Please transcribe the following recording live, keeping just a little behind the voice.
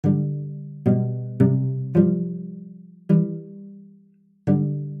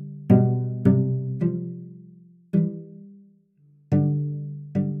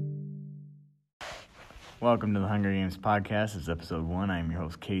Welcome to the Hunger Games podcast. It's episode 1. I'm your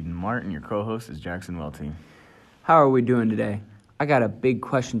host, Caden Martin. Your co-host is Jackson Welty. How are we doing today? I got a big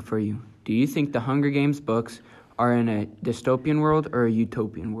question for you. Do you think the Hunger Games books are in a dystopian world or a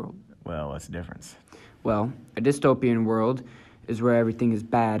utopian world? Well, what's the difference? Well, a dystopian world is where everything is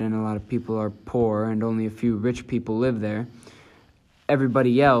bad and a lot of people are poor and only a few rich people live there.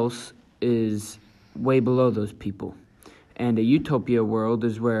 Everybody else is way below those people. And a utopia world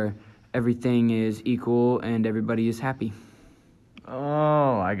is where everything is equal and everybody is happy.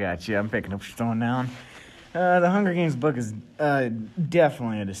 Oh, I got you. I'm picking up what you're throwing down. The Hunger Games book is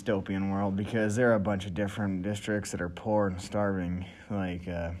definitely a dystopian world because there are a bunch of different districts that are poor and starving, like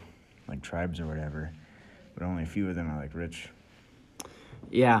tribes or whatever, but only a few of them are rich.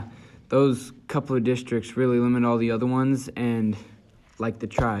 Yeah, those couple of districts really limit all the other ones, and like the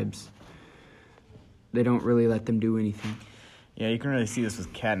tribes, they don't really let them do anything. Yeah, you can really see this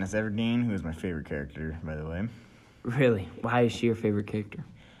with Katniss Everdeen, who is my favorite character, by the way. Really? Why is she your favorite character?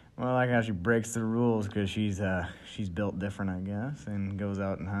 Well, I like how she breaks the rules because she's built different, I guess, and goes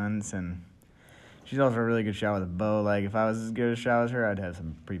out and hunts, and she's also a really good shot with a bow. Like, if I was as good a shot as her, I'd have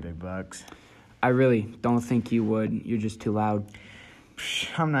some pretty big bucks. I really don't think you would. You're just too loud.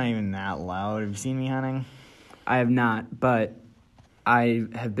 I'm not even that loud. Have you seen me hunting? I have not, but I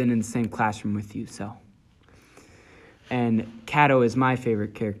have been in the same classroom with you, so. And Cato is my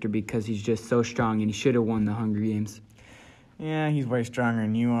favorite character because he's just so strong and he should have won the Hunger Games. Yeah, he's way stronger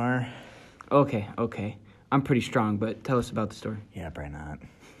than you are. Okay. I'm pretty strong, but tell us about the story. Yeah, probably not.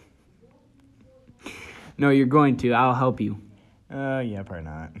 No, you're going to. I'll help you. Yeah, probably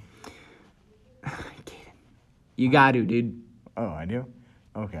not. You got to, dude. Oh, I do?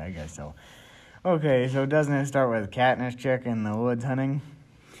 Okay, I guess so. Okay, so doesn't it start with Katniss chick in the woods hunting?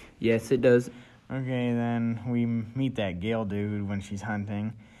 Yes, it does. Okay, then we meet that Gale dude when she's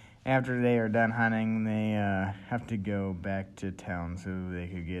hunting. After they are done hunting, they have to go back to town so they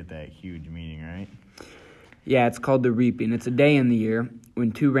could get that huge meeting, right? Yeah, it's called the Reaping. It's a day in the year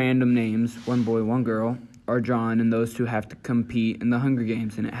when two random names, one boy, one girl, are drawn, and those two have to compete in the Hunger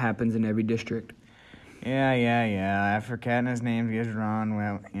Games, and it happens in every district. Yeah. After Katniss' name gets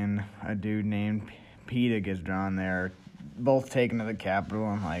drawn, and a dude named Peeta gets drawn, they're both taken to the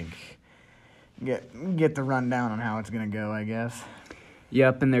Capitol and, get the rundown on how it's going to go, I guess.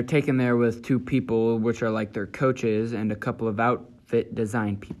 Yep, and they're taken there with two people, which are like their coaches, and a couple of outfit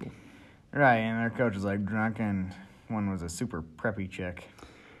design people. Right, and their coach was, drunk, and one was a super preppy chick.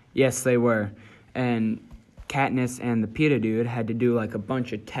 Yes, they were. And Katniss and the Peeta dude had to do, a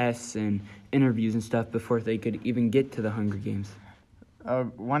bunch of tests and interviews and stuff before they could even get to the Hunger Games.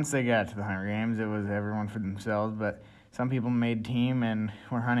 Once they got to the Hunger Games, it was everyone for themselves, but some people made team and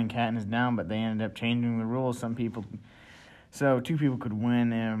were hunting Katniss down, but they ended up changing the rules. So two people could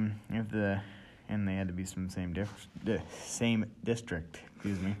win and they had to be from the same district.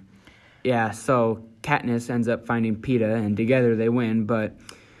 Excuse me. Yeah, so Katniss ends up finding Peeta, and together they win, but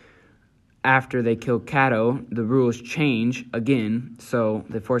after they kill Cato, the rules change again, so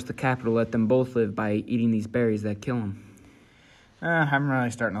they force the Capitol to let them both live by eating these berries that kill them. I'm really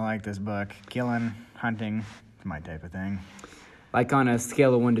starting to like this book. Killing, hunting, my type of thing. On a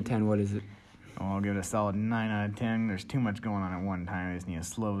scale of 1 to 10, what is it? Oh, I'll give it a solid 9 out of 10. There's too much going on at one time. They just need to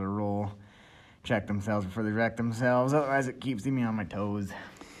slow the roll, check themselves before they wreck themselves. Otherwise, it keeps me on my toes.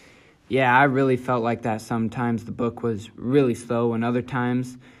 Yeah, I really felt like that sometimes. The book was really slow, and other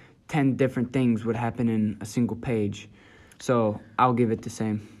times 10 different things would happen in a single page. So I'll give it the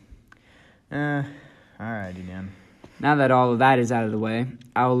same. Alrighty then. Now that all of that is out of the way,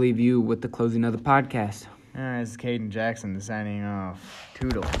 I'll leave you with the closing of the podcast. Alright, this is Caden Jackson signing off.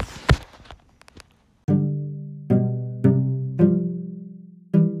 Toodles.